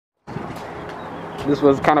This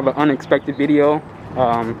was kind of an unexpected video.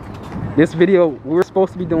 This video, we were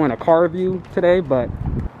supposed to be doing a car review today, but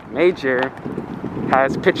Major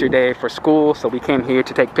has picture day for school, so we came here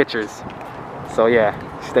to take pictures. So yeah,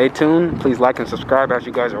 stay tuned. Please like and subscribe as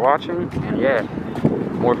you guys are watching. And yeah,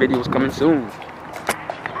 more videos coming soon.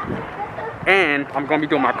 And I'm gonna be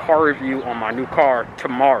doing my car review on my new car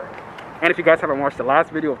tomorrow. And if you guys haven't watched the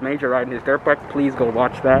last video of Major riding his dirt bike, please go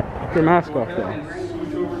watch that. Take your mask off though.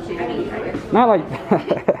 Not like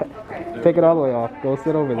take it all the way off. Go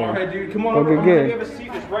sit over there. Alright, dude, come on go over. get good. You have a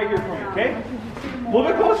seat that's right here for me, okay? A little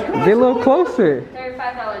bit closer. Come on, get a little closer.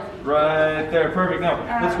 $35. Right there, perfect. Now,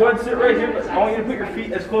 let's go ahead and sit right here. I want you to put your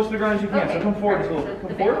feet as close to the ground as you can. So come forward just a little.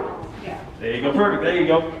 Come forward. There you go, perfect. There you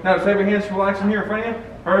go. Now, just have your hands relaxing here in front of you.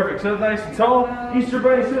 Perfect. Sit nice and tall. Easter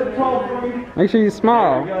Bunny, sit tall for me. Make sure you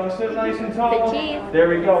smile. There we go. Sit nice and tall. Big cheese. There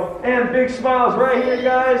we go. And big smiles right here,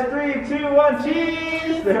 guys. 3, 2, 1,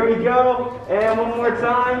 cheese. There we go. And one more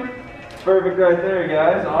time. Perfect right there,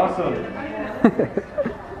 guys. Awesome.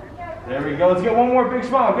 There we go. Let's get one more big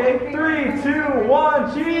smile, okay? 3, 2,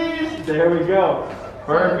 1, cheese. There we go.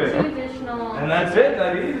 Perfect. So 2 additional. And that's it.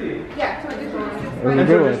 That easy. Yeah, 2 additional. And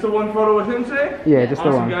so just the one photo with him today? Yeah, just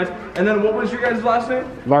awesome, the one. Guys. And then what was your guys' last name?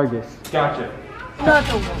 Vargas. Gotcha.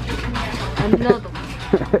 Another one. Another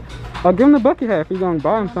one. I'll give him the bucket hat if you're gonna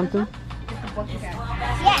buy him something.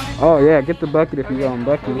 Oh yeah, get the bucket if you're going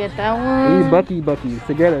Bucky. Get that one. We Bucky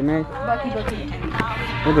together, man. Bucky.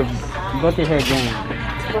 There's a bucket head going.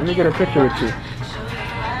 Let me get a picture with you.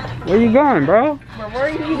 Where you going, bro? Where are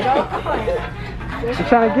you going? I'm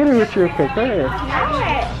trying to get it with you real quick. Go ahead.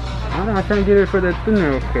 I'm trying to get it for the thing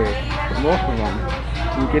real quick. For both of them.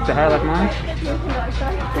 You get the hat like mine? This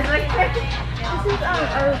is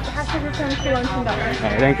our hashtag return for $1.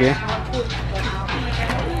 Alright, thank you.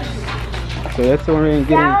 So that's the one we're gonna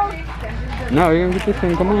get in. No, you're gonna get this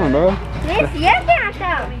thing. Come on, bro. This your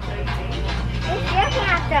hat.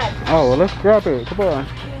 Oh, well, let's grab it. Come on. I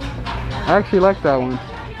actually like that one.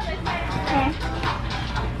 Okay.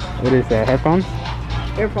 What is that? Headphones?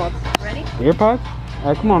 AirPods. Ready? Earpods?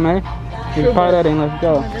 Alright, come on, man. You can tie that in. Let's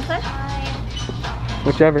go. This side?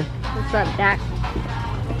 Whichever. What's up, Dak?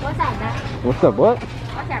 What's up, Doc? What's up? What?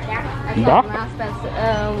 What's up, Doc? I saw Doc? a mask that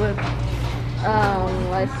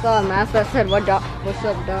I saw a mask that said, what's up,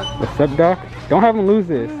 Doc? What's up, Doc? Don't have him lose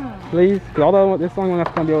this, please. Because although this is the only one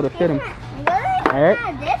that's gonna be able to fit him. Good. Alright.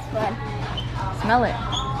 This one. Smell it.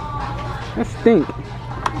 That stink. Would you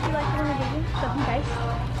like one of these? Something nice?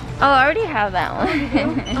 Oh, I already have that one. Oh, do you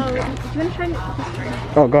want to try this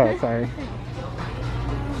first? Oh, go ahead. Sorry. Have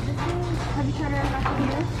you tried our last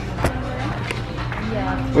one?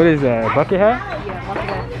 Yeah. What is that? Bucket hat? Yeah, what's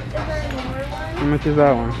that? Is there a newer one? How much is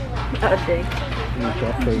that one? Oh, dang. How much?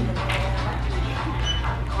 I'll pay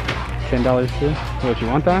 $10 too. What, you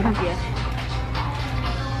want that? Yeah.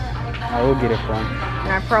 I will get it from.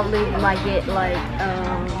 And I probably might get like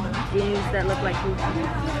jeans that look like boots.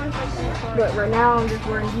 But right now I'm just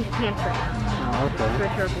wearing these pants right now. Oh, okay.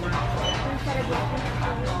 Sweatshirt one.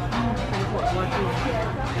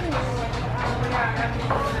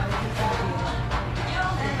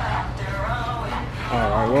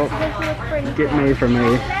 Alright, well, get made for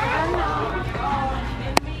me.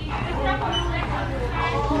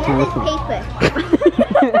 Paper.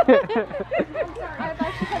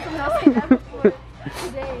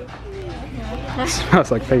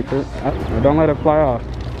 Smells like paper. Don't let it fly off.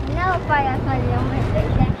 No fire on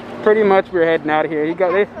Pretty much we're heading out of here.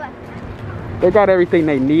 They got everything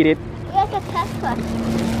they needed. It's a Tesla.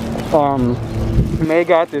 May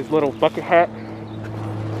got this little bucket hat.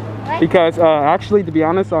 What? Because actually, to be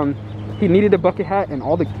honest, he needed a bucket hat and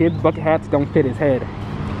all the kids' bucket hats don't fit his head.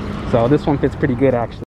 So this one fits pretty good actually.